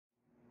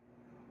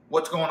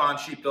What's going on,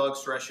 Sheepdog?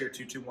 Suresh here,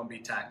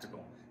 221B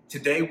Tactical.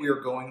 Today we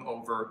are going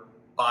over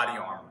body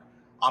armor.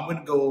 I'm going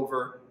to go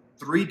over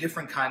 3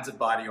 different kinds of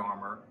body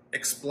armor,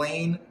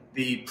 explain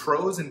the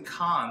pros and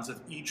cons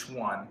of each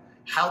one,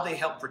 how they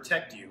help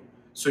protect you,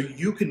 so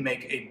you can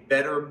make a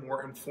better,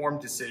 more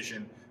informed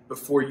decision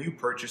before you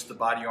purchase the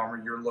body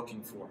armor you're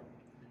looking for.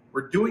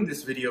 We're doing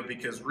this video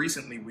because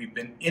recently we've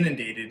been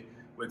inundated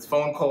with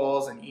phone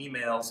calls and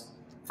emails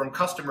from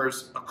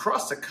customers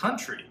across the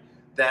country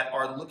that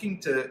are looking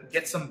to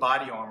get some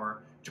body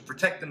armor to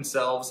protect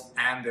themselves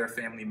and their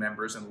family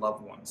members and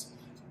loved ones.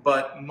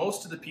 But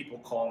most of the people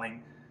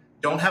calling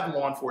don't have a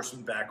law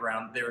enforcement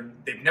background.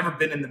 They've never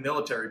been in the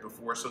military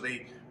before, so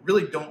they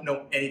really don't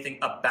know anything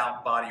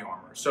about body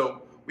armor.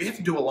 So we have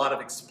to do a lot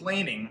of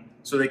explaining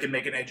so they can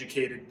make an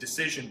educated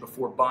decision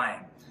before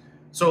buying.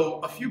 So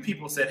a few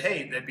people said,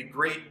 hey, that'd be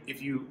great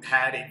if you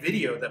had a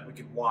video that we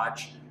could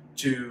watch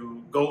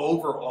to go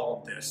over all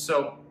of this.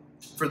 So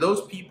for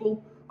those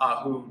people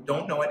who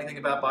don't know anything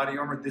about body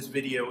armor, this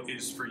video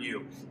is for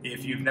you.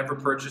 If you've never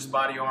purchased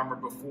body armor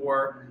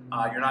before,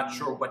 you're not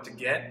sure what to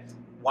get,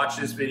 watch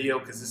this video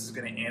because this is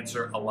going to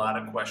answer a lot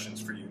of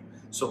questions for you.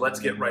 So let's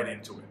get right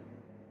into it.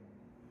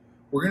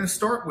 We're going to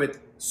start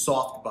with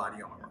soft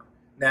body armor.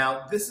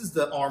 Now, this is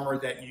the armor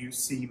that you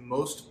see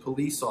most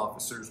police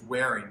officers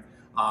wearing,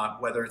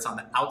 whether it's on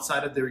the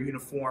outside of their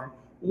uniform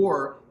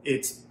or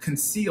it's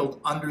concealed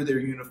under their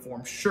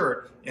uniform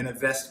shirt in a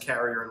vest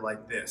carrier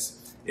like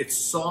this. It's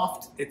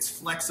soft, it's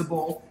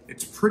flexible,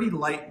 it's pretty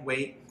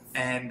lightweight,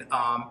 and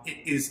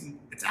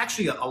it's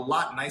actually a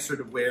lot nicer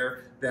to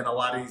wear than a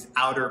lot of these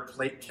outer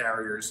plate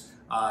carriers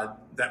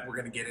that we're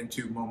going to get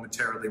into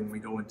momentarily when we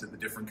go into the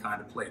different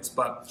kind of plates.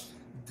 But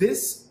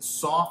this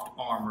soft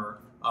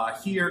armor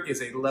here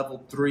is a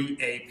level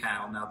 3A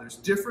panel. Now there's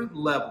different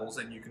levels,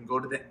 and you can go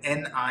to the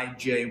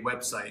NIJ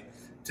website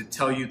to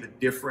tell you the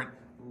different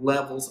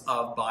levels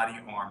of body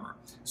armor.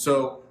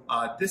 So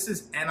this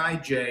is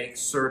NIJ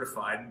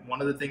certified. One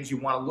of the things you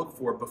want to look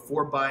for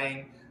before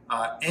buying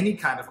any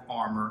kind of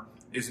armor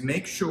is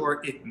make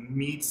sure it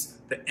meets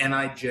the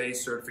NIJ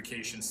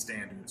certification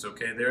standards.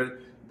 Okay,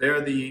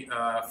 they're the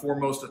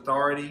foremost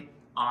authority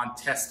on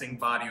testing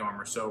body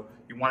armor, so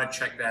you want to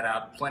check that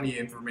out. Plenty of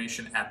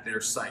information at their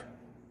site.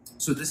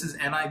 So this is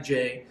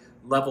NIJ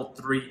level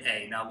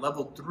 3A. Now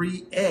level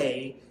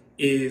 3A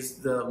is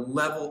the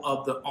level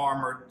of the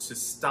armor to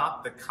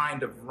stop the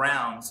kind of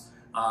rounds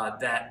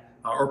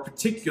or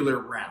particular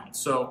rounds.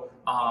 So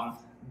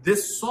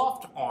this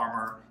soft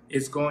armor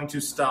is going to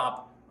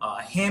stop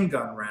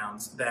handgun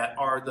rounds that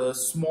are the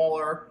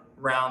smaller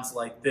rounds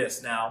like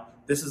this. Now,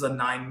 this is a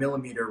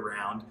 9mm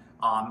round,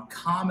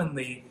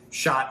 commonly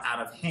shot out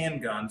of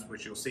handguns,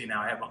 which you'll see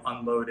now. I have an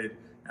unloaded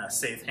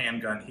safe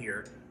handgun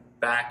here.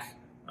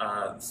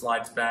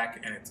 Slides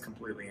back, and it's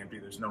completely empty.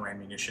 There's no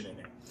ammunition in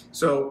it.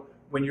 So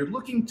when you're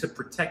looking to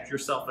protect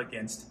yourself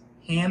against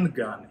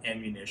handgun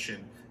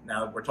ammunition,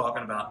 now we're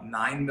talking about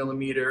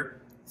 9mm,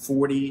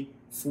 40,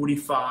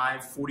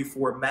 45,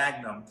 44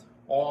 Magnum,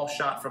 all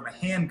shot from a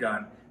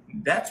handgun,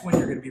 that's when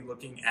you're going to be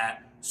looking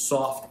at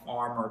soft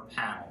armor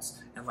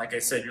panels. And like I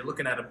said, you're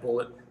looking at a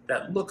bullet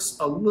that looks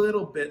a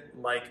little bit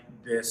like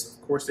this.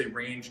 Of course, they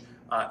range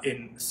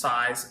in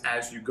size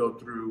as you go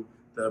through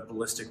the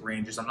ballistic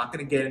ranges. I'm not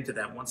going to get into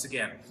that. Once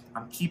again,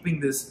 I'm keeping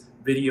this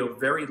video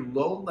very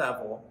low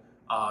level,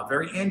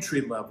 very entry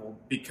level,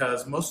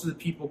 because most of the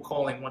people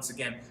calling, once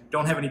again,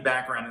 don't have any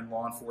background in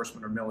law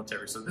enforcement or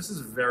military. So this is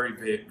very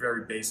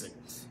basic.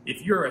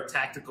 If you're a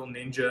tactical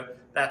ninja,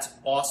 that's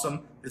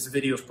awesome. This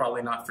video is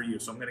probably not for you,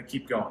 so I'm going to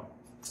keep going.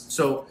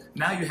 So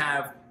now you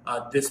have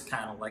this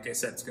panel. Like I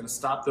said, it's going to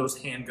stop those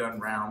handgun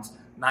rounds,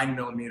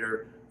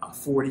 9mm,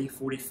 40,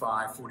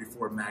 45,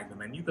 44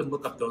 Magnum, and you can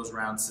look up those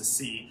rounds to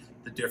see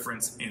the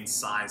difference in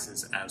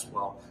sizes as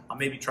well. I'll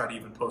maybe try to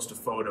even post a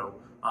photo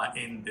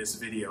in this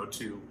video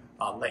to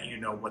let you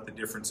know what the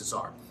differences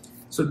are.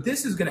 So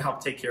this is going to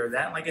help take care of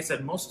that. Like I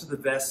said, most of the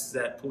vests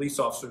that police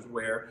officers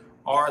wear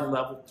are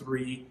level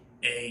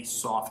 3A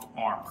soft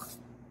armor.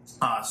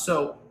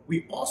 So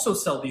we also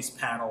sell these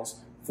panels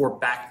for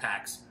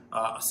backpacks.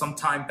 Some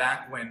time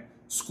back when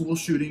school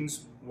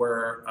shootings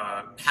were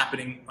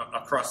happening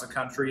across the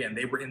country and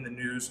they were in the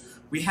news,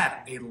 we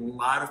had a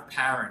lot of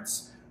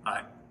parents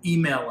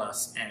email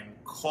us and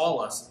call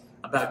us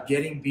about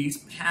getting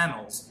these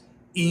panels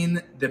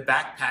in the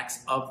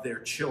backpacks of their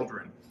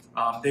children.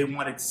 They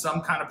wanted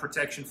some kind of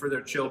protection for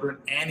their children,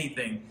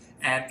 anything,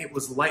 and it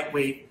was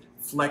lightweight,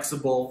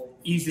 flexible,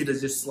 easy to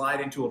just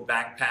slide into a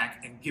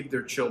backpack and give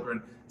their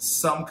children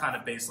some kind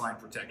of baseline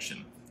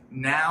protection.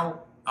 Now,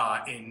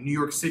 in New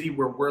York City,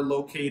 where we're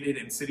located,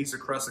 in cities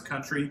across the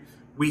country,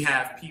 we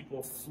have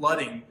people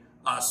flooding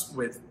us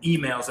with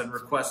emails and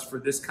requests for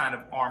this kind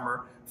of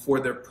armor for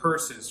their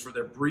purses, for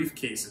their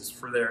briefcases,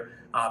 for their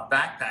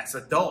backpacks,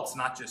 adults,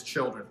 not just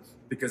children,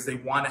 because they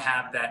want to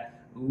have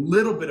that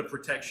little bit of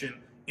protection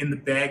in the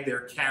bag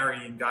they're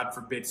carrying. God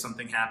forbid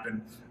something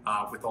happened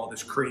with all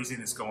this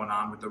craziness going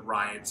on with the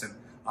riots and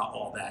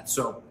all that.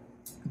 So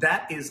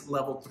that is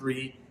level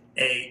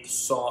 3A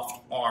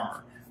soft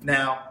armor.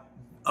 Now,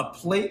 a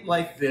plate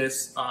like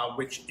this,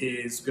 which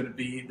is going to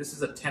be, this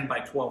is a 10 by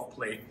 12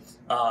 plate,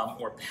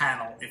 or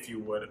panel, if you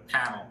would, a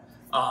panel,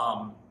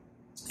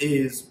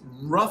 is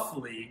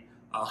roughly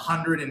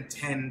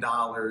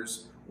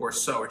 $110 or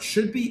so. It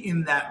should be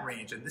in that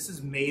range, and this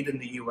is made in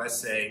the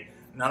USA.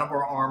 None of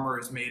our armor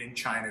is made in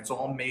China. It's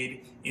all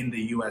made in the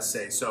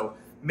USA. So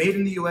made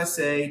in the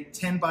USA,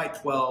 10 by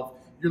 12,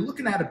 you're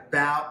looking at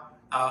about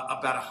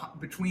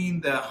between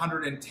the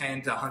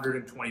 $110 to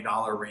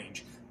 $120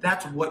 range.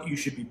 That's what you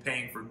should be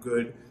paying for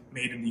good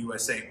made in the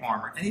USA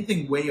armor.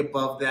 Anything way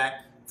above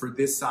that for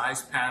this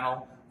size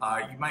panel,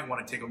 you might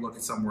want to take a look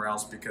at somewhere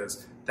else,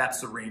 because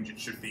that's the range it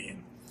should be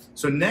in.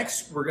 So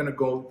next, we're going to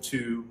go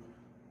to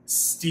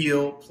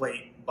steel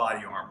plate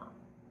body armor.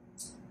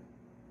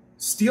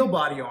 Steel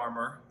body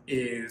armor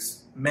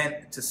is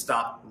meant to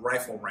stop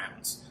rifle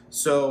rounds.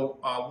 So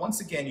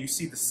once again, you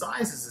see the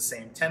size is the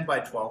same, 10 by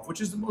 12,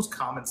 which is the most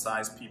common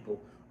size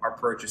people are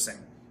purchasing.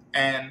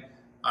 And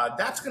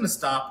that's going to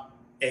stop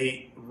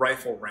a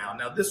rifle round.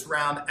 Now this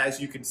round,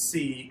 as you can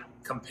see,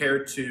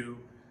 compared to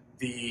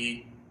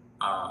the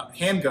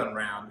handgun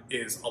round,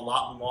 is a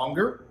lot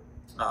longer.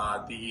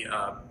 The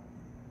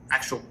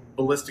actual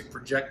ballistic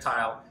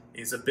projectile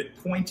is a bit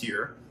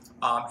pointier,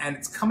 and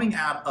it's coming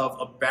out of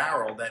a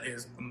barrel that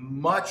is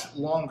much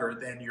longer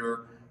than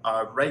your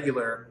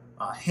regular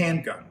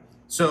handgun.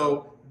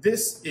 So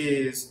this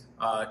is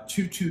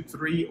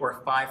 223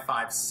 or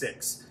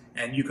 5.56,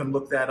 and you can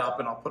look that up,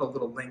 and I'll put a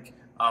little link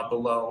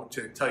below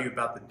to tell you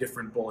about the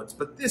different bullets.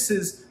 But this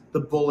is the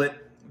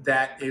bullet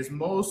that is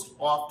most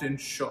often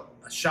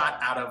shot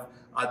out of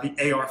the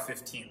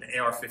AR-15, the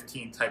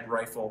AR-15 type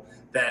rifle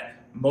that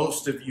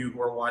most of you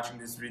who are watching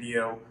this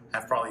video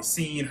have probably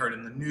seen, heard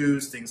in the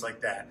news, things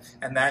like that.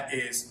 And that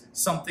is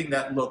something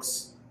that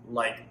looks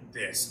like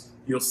this.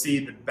 You'll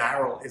see the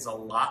barrel is a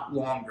lot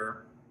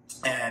longer,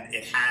 and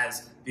it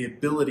has the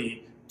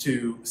ability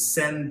to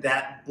send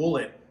that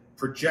bullet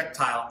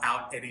projectile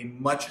out at a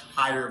much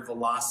higher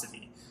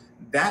velocity.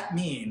 That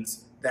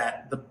means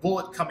that the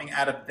bullet coming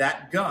out of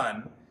that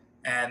gun,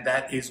 and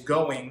that is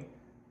going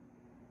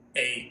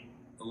a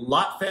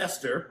lot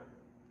faster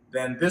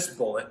than this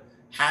bullet,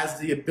 has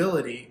the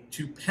ability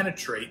to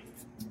penetrate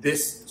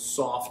this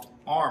soft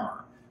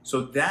armor.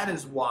 So that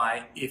is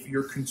why, if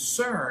your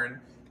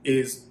concern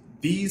is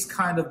these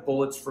kind of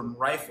bullets from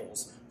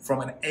rifles, from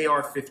an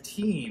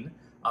AR-15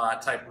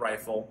 type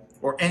rifle,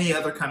 or any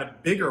other kind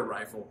of bigger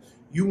rifle,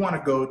 you want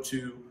to go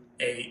to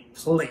a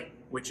plate,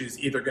 which is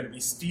either going to be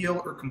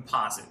steel or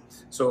composite.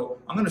 So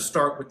I'm going to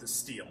start with the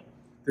steel.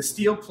 The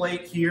steel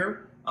plate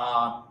here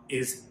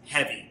is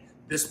heavy.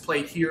 This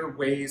plate here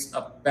weighs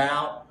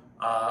about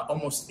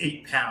almost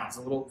 8 pounds,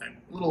 a little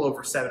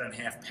over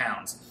 7.5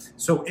 pounds.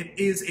 So it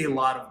is a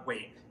lot of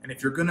weight. And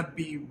if you're going to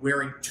be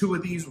wearing 2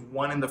 of these,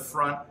 one in the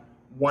front,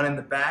 one in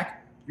the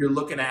back, you're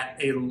looking at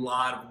a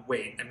lot of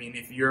weight. I mean,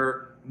 if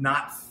you're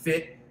not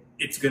fit,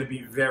 it's going to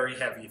be very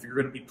heavy. If you're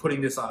going to be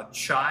putting this on a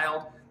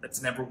child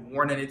that's never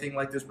worn anything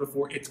like this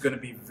before, it's going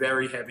to be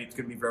very heavy. It's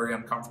going to be very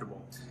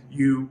uncomfortable.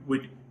 You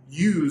would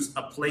use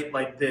a plate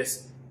like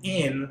this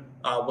in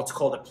what's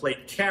called a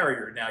plate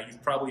carrier. Now,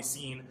 you've probably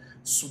seen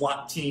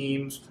SWAT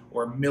teams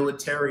or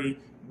military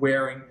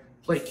wearing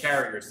plate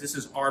carriers. This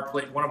is our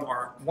plate, one of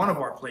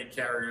our plate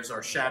carriers,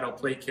 our shadow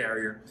plate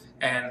carrier,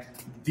 and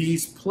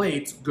these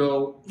plates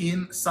go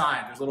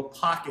inside. There's little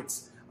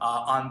pockets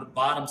on the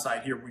bottom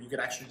side here where you could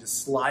actually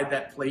just slide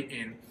that plate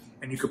in,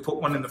 and you could put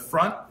one in the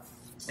front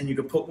and you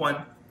could put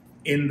one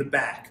in the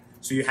back.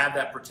 So you have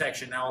that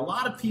protection. Now, a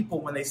lot of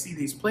people, when they see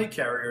these plate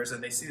carriers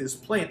and they see this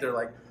plate, they're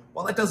like,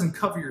 well, that doesn't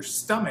cover your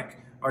stomach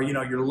or, you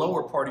know, your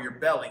lower part of your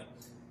belly.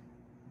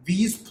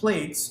 These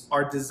plates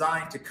are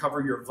designed to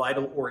cover your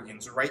vital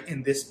organs right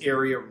in this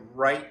area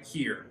right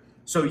here.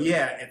 So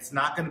yeah, it's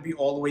not going to be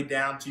all the way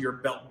down to your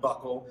belt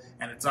buckle,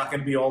 and it's not going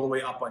to be all the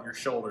way up on your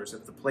shoulders.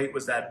 If the plate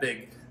was that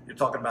big, you're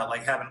talking about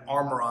like having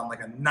armor on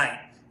like a knight,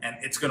 and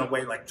it's going to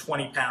weigh like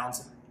 20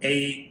 pounds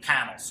a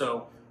panel.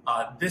 So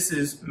this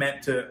is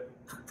meant to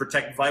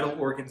protect vital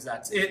organs.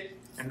 That's it.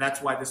 And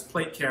that's why this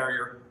plate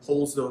carrier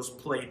holds those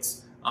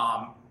plates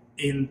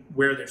in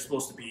where they're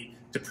supposed to be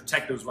to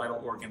protect those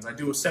vital organs. I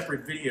do a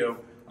separate video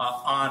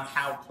on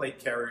how plate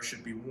carriers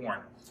should be worn.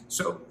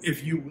 So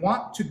if you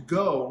want to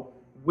go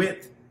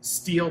with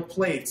steel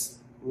plates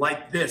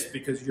like this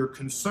because your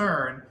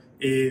concern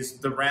is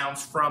the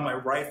rounds from a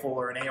rifle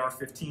or an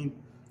AR-15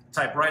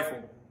 type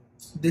rifle,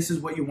 this is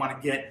what you want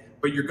to get.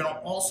 But you're going to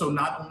also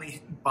not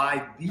only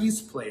buy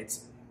these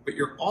plates, but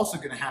you're also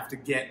going to have to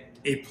get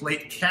a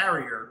plate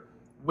carrier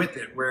with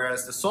it.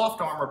 Whereas the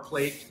soft armor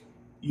plate,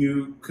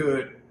 you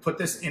could put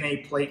this in a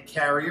plate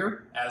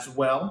carrier as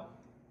well,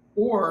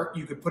 or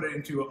you could put it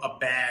into a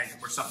bag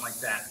or something like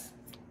that.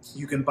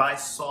 You can buy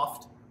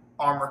soft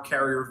armor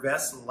carrier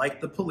vests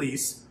like the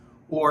police,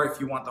 or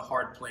if you want the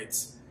hard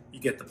plates, you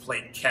get the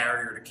plate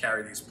carrier to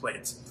carry these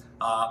plates.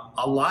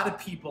 A lot of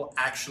people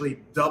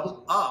actually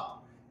double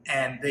up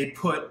and they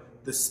put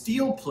the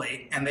steel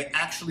plate and they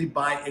actually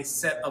buy a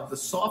set of the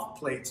soft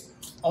plates.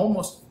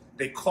 Almost,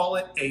 they call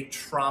it a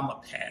trauma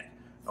pad.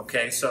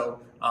 Okay,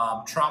 so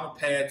trauma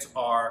pads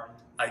are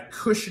a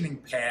cushioning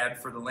pad,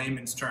 for the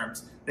layman's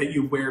terms, that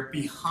you wear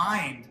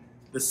behind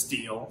the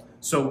steel.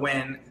 So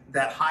when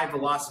that high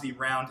velocity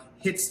round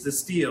hits the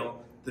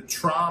steel, the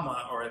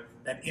trauma or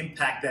that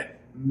impact that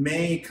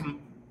may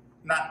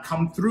not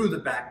come through the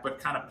back, but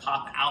kind of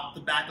pop out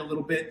the back a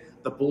little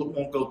bit, the bullet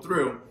won't go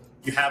through.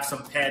 You have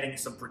some padding,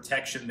 some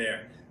protection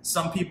there.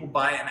 Some people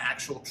buy an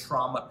actual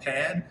trauma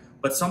pad,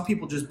 but some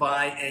people just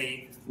buy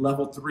a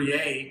level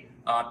 3A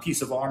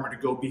piece of armor to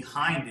go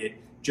behind it,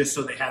 just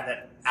so they have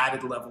that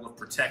added level of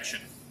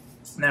protection.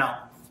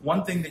 Now,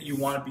 one thing that you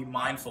want to be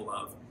mindful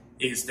of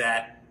is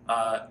that,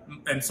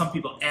 and some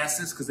people ask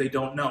this because they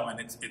don't know, and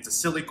it's a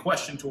silly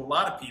question to a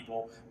lot of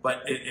people,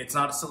 but it's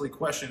not a silly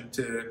question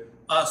to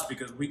us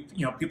because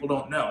people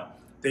don't know.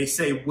 They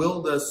say,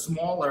 will the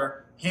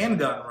smaller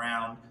handgun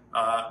round,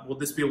 will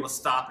this be able to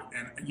stop it?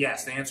 And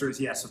yes, the answer is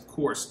yes, of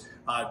course.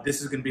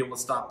 This is going to be able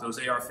to stop those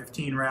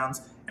AR-15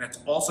 rounds, and it's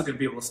also going to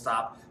be able to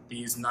stop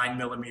these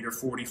 9mm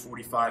 40,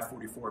 45,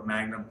 44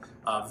 Magnum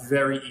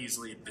very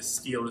easily. The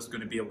steel is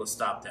going to be able to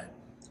stop that.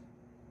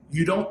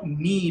 You don't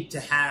need to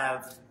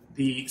have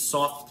the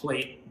soft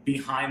plate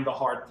behind the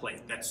hard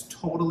plate. That's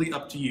totally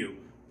up to you.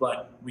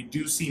 But we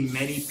do see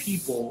many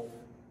people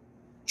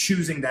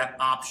choosing that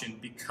option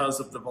because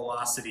of the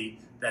velocity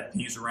that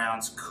these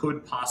rounds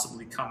could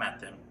possibly come at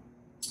them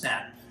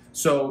at.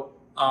 So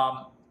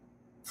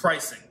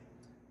pricing.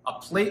 A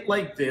plate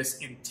like this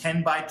in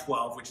 10 by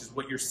 12, which is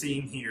what you're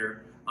seeing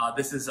here,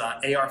 this is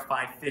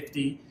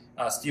AR-550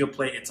 steel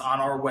plate. It's on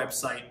our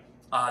website.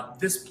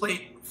 This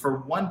plate, for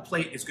one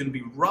plate, is going to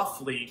be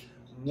roughly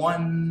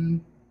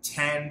 $110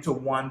 to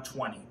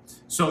 $120.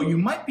 So you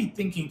might be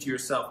thinking to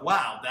yourself,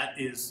 wow, that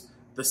is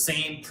the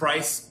same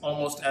price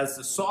almost as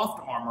the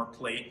soft armor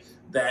plate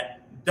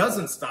that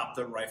doesn't stop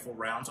the rifle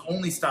rounds,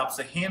 only stops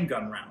the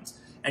handgun rounds.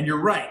 And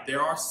you're right, they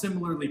are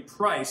similarly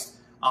priced,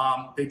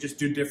 they just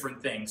do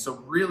different things. So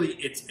really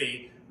it's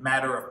a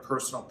matter of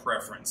personal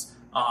preference.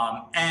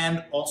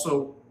 And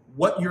also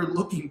what you're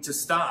looking to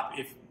stop.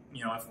 If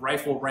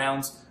rifle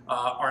rounds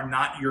are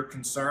not your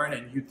concern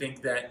and you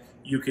think that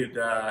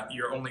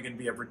you're only going to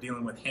be ever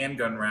dealing with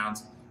handgun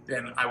rounds,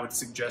 then I would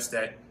suggest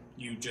that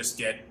you just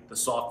get the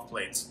soft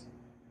plates.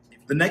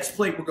 The next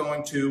plate we're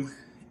going to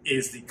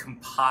is the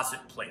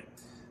composite plate.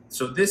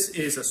 So this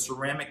is a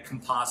ceramic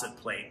composite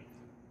plate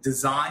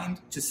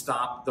designed to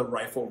stop the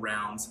rifle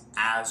rounds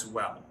as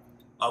well.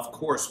 Of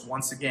course,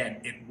 once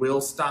again, it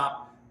will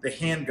stop the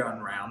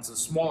handgun rounds, the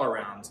smaller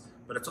rounds,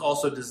 but it's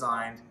also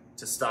designed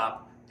to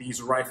stop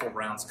these rifle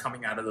rounds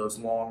coming out of those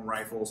long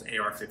rifles,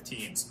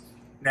 AR-15s.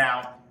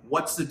 Now,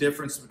 what's the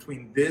difference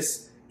between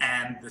this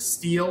and the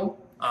steel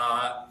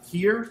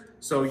here?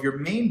 So your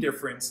main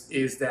difference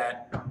is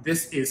that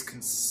this is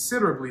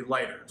considerably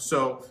lighter.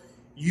 So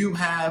you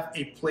have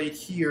a plate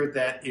here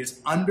that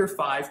is under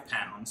 5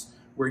 pounds,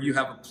 where you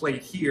have a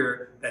plate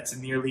here that's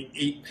nearly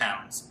 8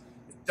 pounds.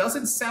 It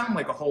doesn't sound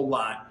like a whole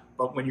lot,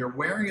 but when you're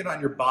wearing it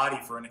on your body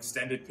for an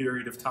extended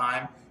period of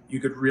time, you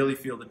could really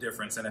feel the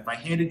difference. And if I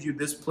handed you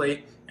this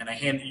plate, and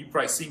you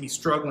probably see me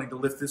struggling to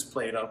lift this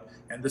plate up,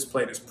 and this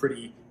plate is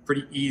pretty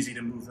easy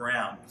to move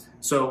around.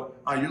 So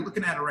you're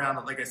looking at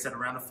around, like I said,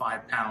 around a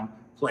 5-pound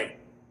plate.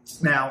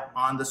 Now,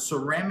 on the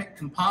ceramic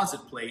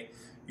composite plate,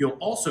 you'll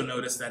also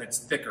notice that it's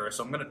thicker.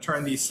 So I'm going to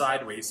turn these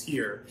sideways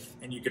here,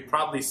 and you could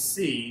probably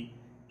see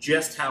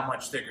just how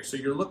much thicker. So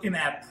you're looking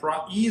at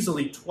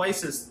easily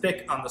twice as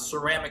thick on the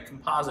ceramic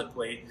composite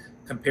plate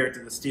compared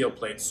to the steel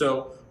plate.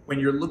 So when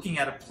you're looking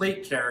at a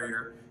plate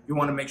carrier, you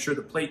want to make sure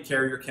the plate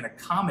carrier can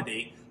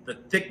accommodate the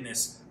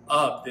thickness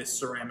of this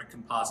ceramic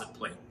composite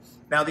plate.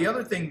 Now, the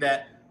other thing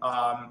that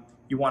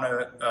you want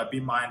to be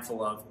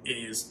mindful of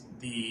is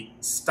the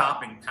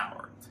stopping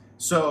power.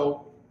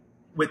 So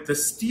with the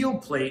steel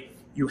plate,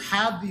 you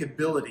have the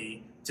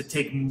ability to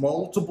take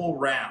multiple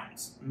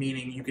rounds,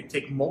 meaning you could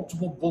take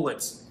multiple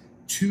bullets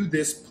to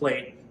this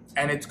plate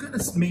and it's going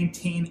to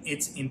maintain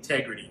its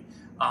integrity.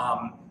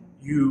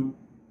 You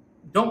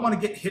don't want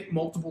to get hit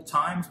multiple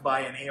times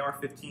by an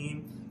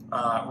AR-15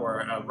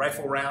 or a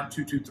rifle round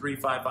 223,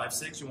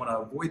 5.56. You want to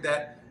avoid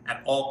that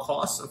at all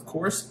costs, of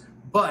course,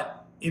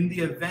 but in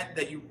the event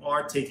that you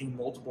are taking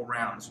multiple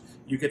rounds,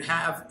 you could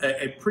have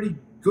a pretty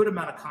good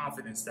amount of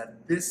confidence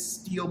that this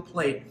steel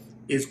plate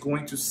is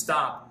going to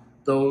stop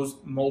those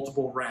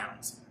multiple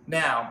rounds.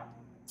 Now,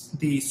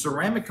 the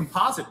ceramic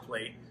composite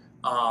plate,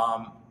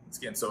 it's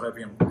getting so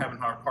heavy I'm having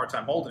a hard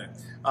time holding it.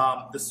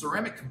 The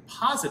ceramic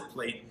composite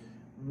plate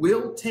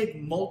will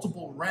take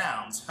multiple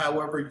rounds.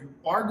 However, you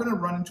are going to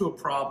run into a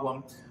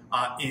problem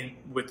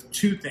with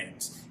two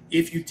things.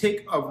 If you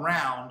take a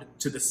round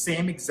to the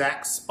same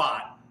exact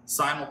spot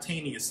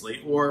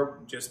simultaneously, or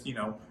just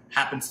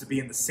happens to be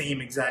in the same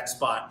exact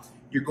spot,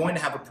 you're going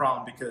to have a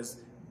problem because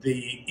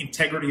the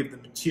integrity of the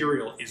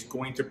material is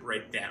going to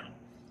break down.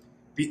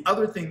 The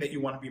other thing that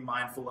you want to be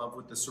mindful of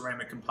with the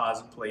ceramic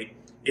composite plate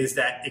is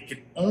that it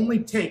can only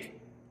take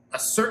a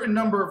certain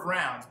number of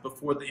rounds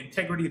before the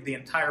integrity of the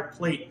entire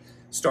plate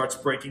starts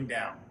breaking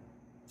down.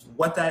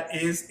 What that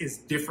is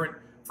different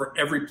for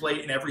every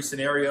plate in every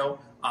scenario.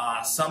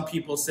 Some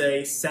people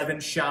say 7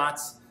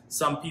 shots.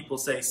 Some people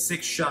say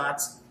 6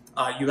 shots.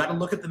 You got to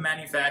look at the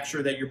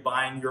manufacturer that you're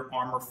buying your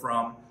armor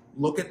from,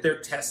 look at their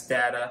test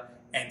data,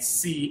 and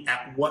see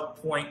at what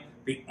point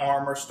the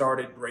armor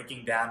started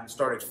breaking down and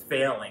started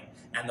failing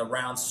and the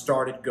rounds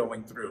started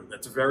going through.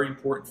 That's very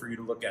important for you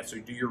to look at, so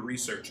do your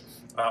research.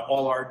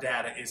 All our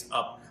data is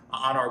up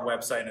on our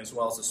website as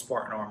well as the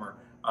Spartan Armor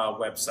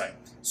website.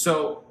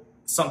 So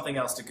something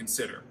else to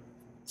consider.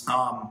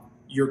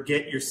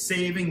 You're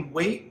saving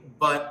weight,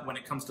 but when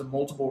it comes to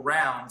multiple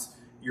rounds,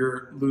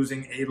 you're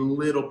losing a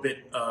little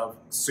bit of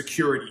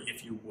security,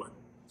 if you would.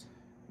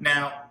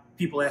 Now,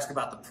 people ask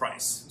about the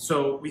price.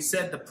 So we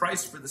said the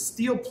price for the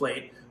steel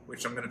plate,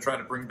 which I'm going to try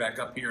to bring back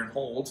up here and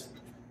hold,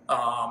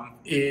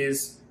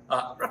 is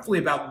roughly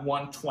about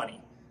 $120.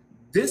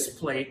 This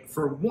plate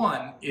for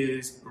one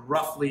is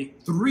roughly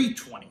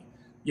 $320.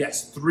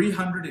 Yes,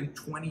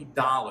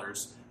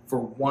 $320 for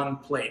one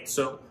plate.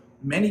 So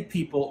many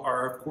people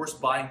are, of course,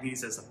 buying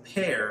these as a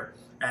pair,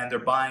 and they're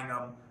buying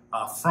them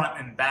front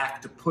and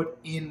back to put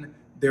in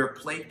their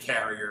plate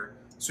carrier.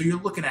 So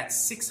you're looking at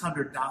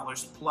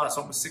 $600 plus,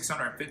 almost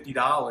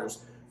 $650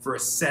 for a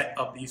set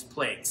of these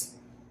plates.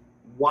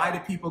 Why do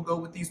people go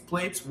with these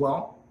plates?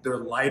 Well, they're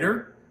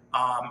lighter,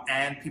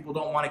 and people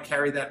don't want to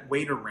carry that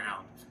weight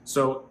around.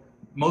 So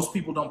most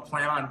people don't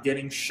plan on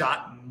getting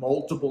shot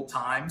multiple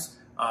times,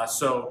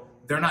 so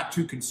they're not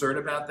too concerned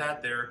about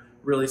that. They're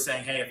really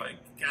saying, hey, if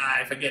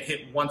I get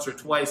hit once or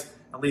twice,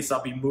 at least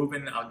I'll be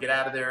moving, I'll get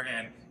out of there,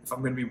 and if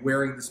I'm going to be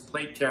wearing this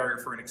plate carrier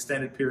for an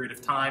extended period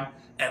of time,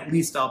 at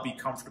least I'll be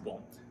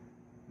comfortable.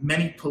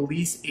 Many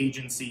police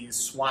agencies,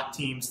 SWAT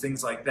teams,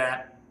 things like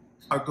that,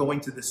 are going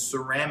to the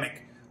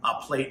ceramic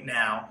plate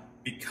now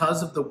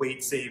because of the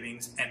weight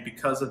savings and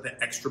because of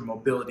the extra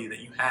mobility that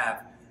you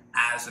have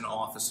as an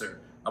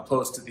officer,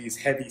 opposed to these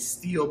heavy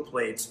steel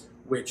plates,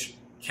 which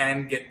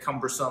can get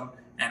cumbersome,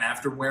 and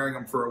after wearing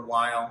them for a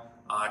while,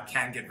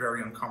 can get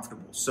very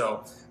uncomfortable.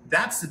 So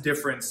that's the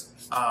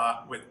difference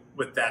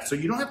with that. So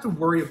you don't have to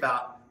worry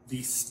about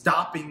the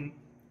stopping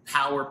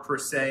power per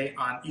se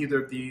on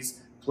either of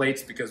these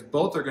plates, because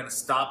both are going to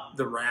stop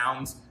the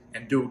rounds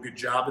and do a good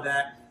job of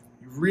that.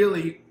 You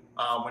really,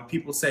 when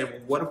people say, well,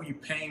 what are you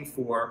paying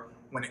for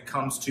when it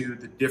comes to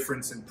the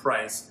difference in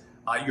price,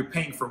 you're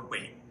paying for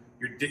weight.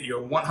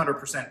 You're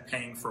 100%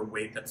 paying for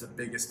weight. That's the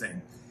biggest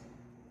thing.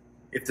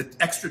 If the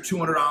extra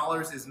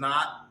 $200 is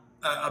not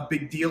a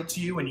big deal to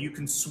you and you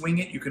can swing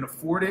it, you can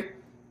afford it,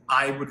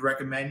 I would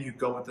recommend you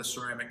go with the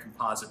ceramic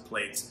composite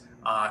plates.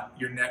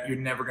 You're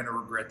never going to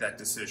regret that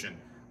decision.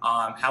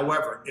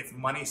 However, if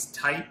money's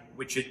tight,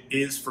 which it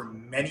is for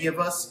many of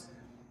us,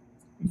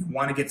 you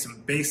want to get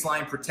some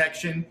baseline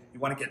protection, you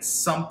want to get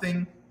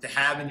something to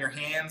have in your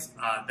hands,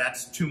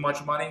 that's too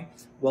much money.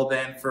 Well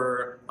then,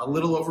 for a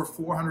little over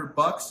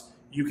 $400,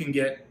 you can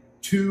get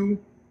 2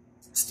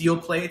 steel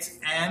plates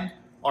and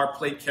our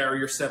plate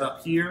carrier set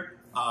up here.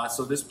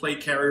 So this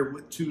plate carrier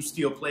with 2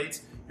 steel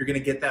plates, you're going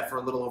to get that for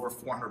a little over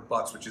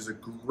 $400, which is a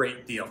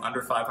great deal.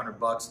 Under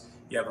 $500,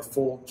 you have a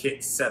full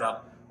kit set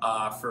up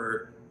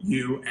for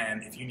you,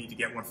 and if you need to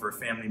get one for a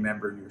family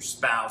member, your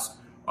spouse,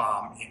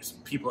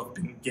 people have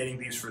been getting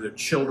these for their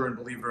children,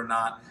 believe it or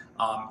not,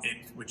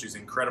 which is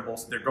incredible.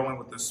 So they're going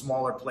with the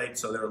smaller plate,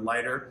 so they're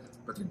lighter,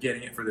 but they're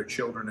getting it for their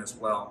children as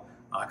well,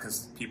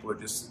 because people are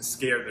just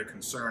scared, they're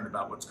concerned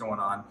about what's going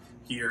on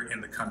here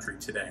in the country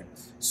today.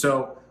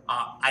 So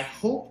I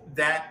hope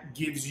that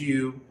gives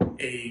you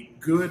a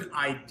good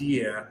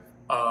idea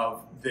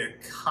of the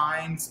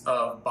kinds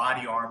of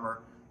body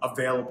armor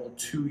available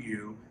to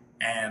you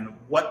and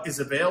what is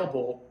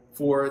available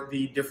for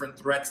the different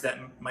threats that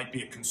might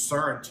be a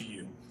concern to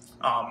you.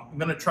 I'm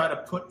going to try to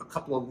put a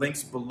couple of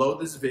links below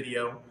this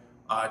video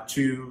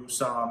to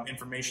some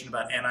information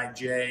about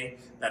NIJ.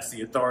 That's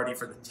the authority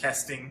for the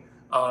testing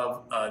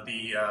of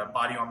the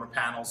body armor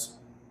panels.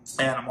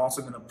 And I'm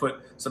also going to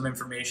put some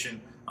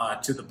information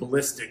to the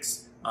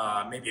ballistics,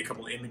 maybe a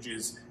couple of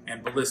images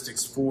and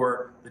ballistics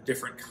for the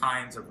different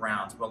kinds of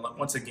rounds. But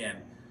once again,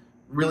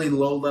 really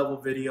low-level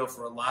video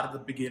for a lot of the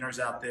beginners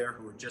out there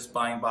who are just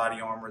buying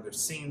body armor. They're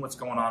seeing what's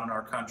going on in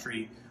our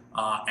country,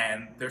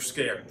 and they're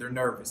scared. They're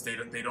nervous. They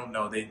don't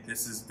know.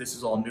 This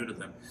is all new to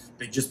them.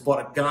 They just bought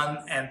a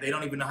gun, and they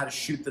don't even know how to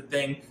shoot the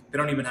thing. They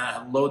don't even know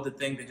how to load the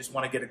thing. They just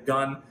want to get a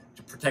gun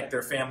to protect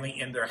their family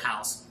in their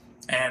house.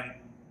 And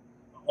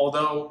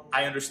although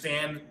I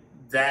understand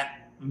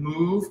that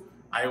move,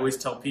 I always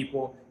tell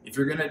people, if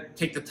you're going to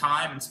take the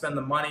time and spend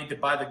the money to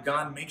buy the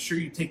gun, make sure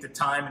you take the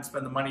time and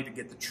spend the money to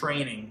get the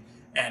training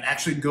and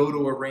actually go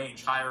to a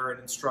range, hire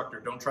an instructor.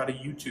 Don't try to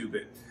YouTube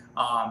it.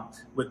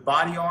 With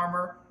body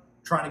armor,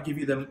 trying to give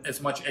you them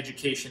as much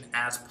education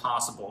as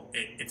possible.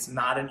 It's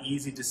not an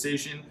easy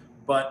decision,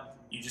 but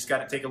you just got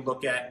to take a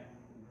look at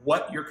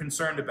what you're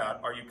concerned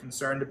about. Are you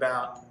concerned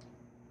about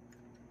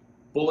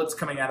bullets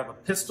coming out of a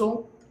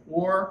pistol,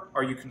 or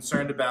are you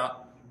concerned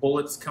about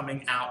bullets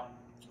coming out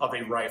of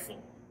a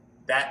rifle?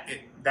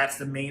 That's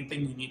the main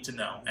thing you need to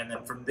know. And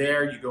then from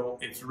there, you go,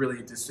 it's really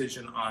a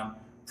decision on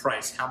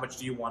price. How much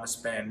do you want to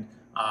spend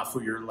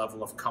for your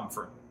level of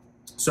comfort?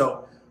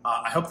 So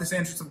I hope this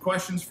answered some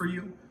questions for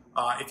you.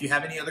 If you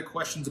have any other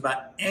questions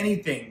about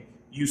anything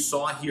you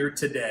saw here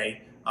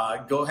today,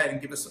 go ahead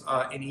and give us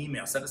an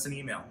email. Send us an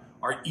email.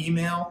 Our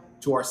email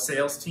to our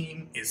sales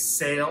team is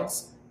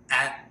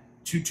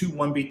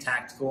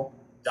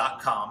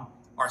sales@221btactical.com.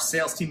 Our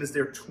sales team is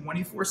there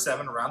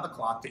 24/7 around the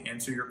clock to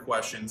answer your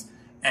questions.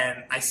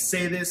 And I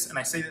say this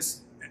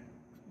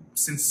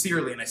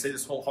sincerely, and I say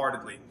this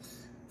wholeheartedly.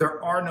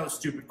 There are no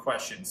stupid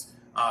questions.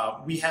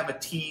 We have a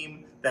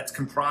team that's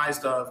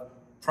comprised of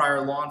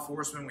prior law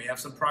enforcement. We have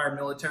some prior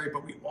military,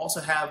 but we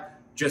also have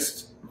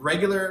just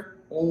regular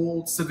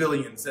old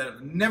civilians that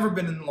have never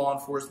been in law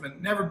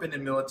enforcement, never been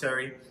in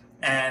military,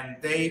 and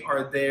they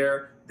are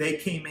there. They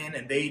came in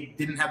and they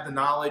didn't have the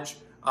knowledge,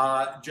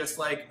 just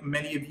like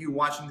many of you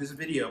watching this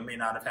video may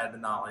not have had the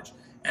knowledge.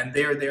 And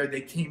they're there,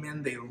 they came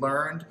in, they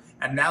learned,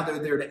 and now they're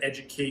there to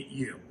educate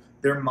you.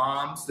 Their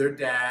moms, their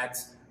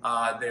dads,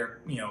 their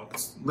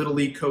little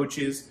league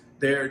coaches,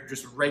 they're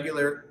just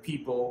regular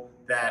people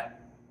that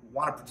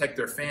want to protect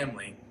their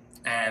family,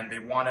 and they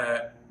want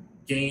to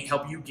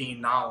help you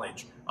gain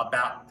knowledge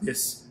about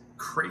this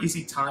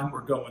crazy time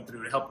we're going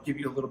through to help give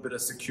you a little bit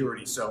of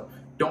security. So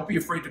don't be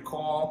afraid to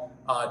call.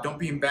 Don't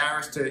be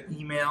embarrassed to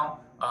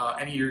email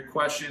any of your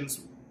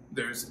questions.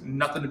 There's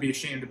nothing to be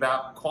ashamed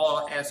about.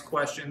 Call, ask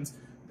questions.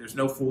 There's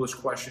no foolish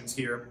questions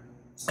here.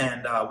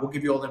 And we'll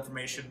give you all the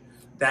information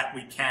that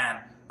we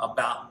can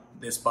about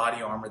this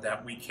body armor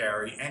that we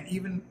carry. And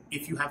even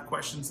if you have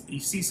questions,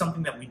 you see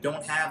something that we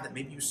don't have that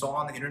maybe you saw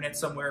on the internet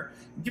somewhere,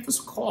 give us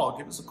a call.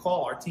 Give us a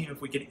call. Our team,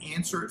 if we can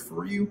answer it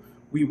for you,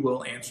 we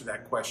will answer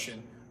that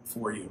question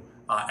for you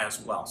as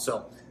well.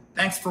 So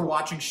thanks for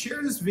watching.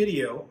 Share this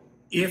video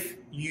if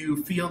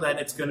you feel that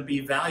it's going to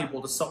be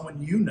valuable to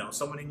someone you know,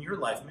 someone in your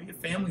life, maybe a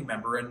family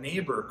member, a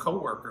neighbor, a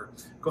coworker.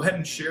 Go ahead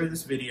and share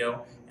this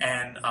video,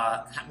 and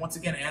once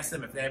again, ask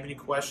them if they have any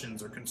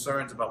questions or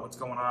concerns about what's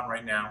going on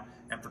right now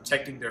and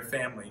protecting their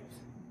family.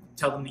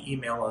 Tell them to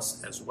email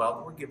us as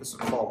well, or give us a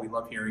call. We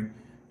love hearing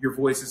your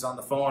voices on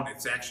the phone.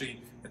 It's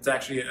actually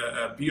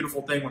a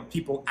beautiful thing when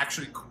people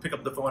actually pick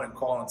up the phone and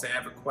call and say, I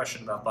have a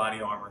question about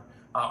body armor.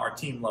 Our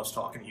team loves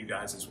talking to you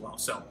guys as well.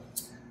 So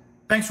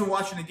thanks for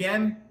watching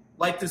again.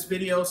 Like this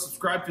video,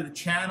 subscribe to the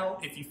channel.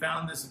 If you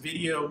found this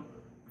video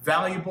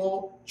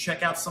valuable,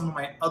 check out some of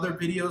my other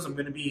videos. I'm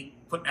going to be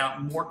putting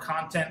out more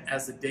content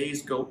as the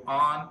days go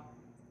on.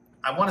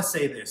 I want to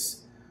say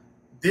this.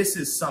 This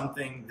is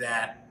something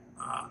that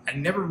I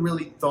never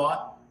really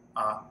thought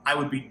I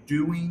would be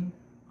doing,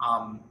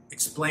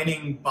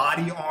 explaining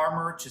body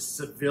armor to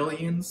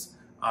civilians.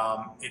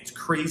 It's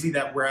crazy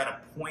that we're at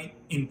a point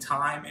in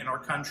time in our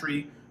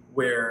country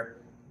where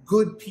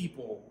good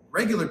people,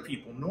 regular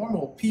people,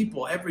 normal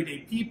people, everyday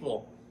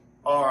people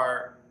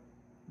are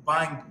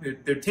buying,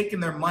 they're taking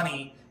their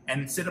money, and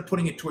instead of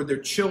putting it toward their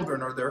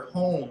children or their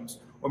homes,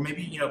 or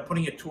maybe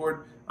putting it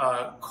toward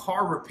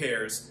car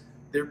repairs,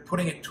 they're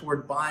putting it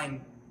toward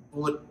buying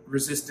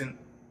bullet-resistant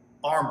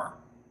armor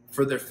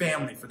for their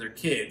family, for their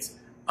kids.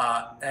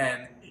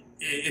 And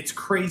it's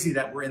crazy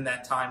that we're in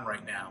that time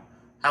right now.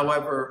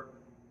 However,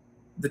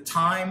 the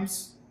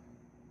times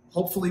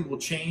hopefully will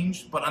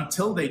change, but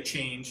until they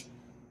change,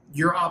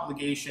 your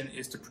obligation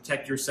is to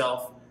protect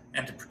yourself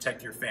and to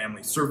protect your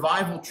family.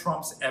 Survival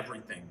trumps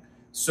everything.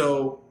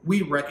 So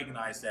we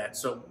recognize that.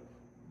 So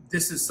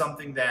this is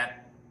something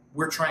that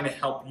we're trying to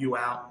help you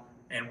out,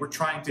 and we're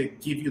trying to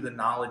give you the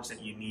knowledge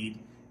that you need.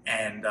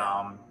 And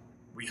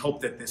we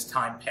hope that this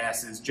time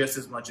passes just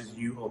as much as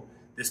you hope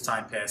this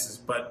time passes.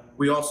 But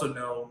we also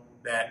know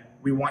that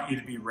we want you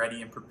to be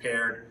ready and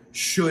prepared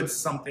should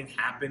something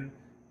happen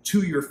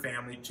to your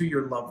family, to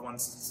your loved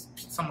ones.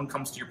 Someone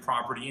comes to your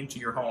property, into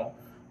your home.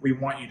 We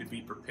want you to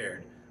be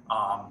prepared.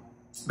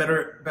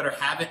 Better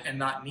have it and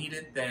not need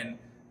it than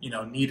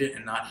need it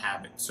and not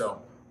have it.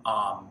 So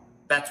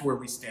that's where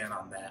we stand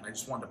on that. I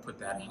just wanted to put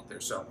that out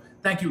there. So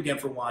thank you again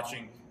for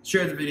watching.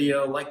 Share the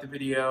video, like the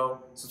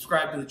video,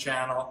 subscribe to the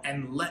channel,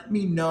 and let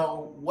me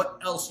know what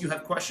else you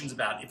have questions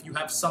about. If you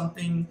have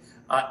something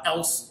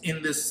else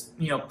in this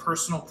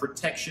personal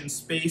protection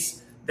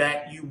space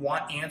that you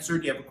want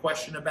answered, you have a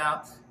question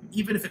about,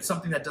 even if it's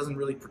something that doesn't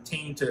really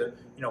pertain to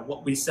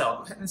what we sell,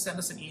 go ahead and send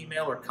us an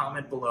email or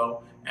comment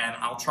below, and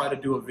I'll try to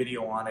do a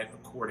video on it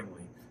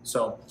accordingly.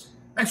 So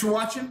thanks for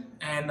watching,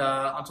 and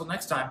until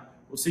next time,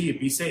 we'll see you.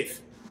 Be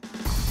safe.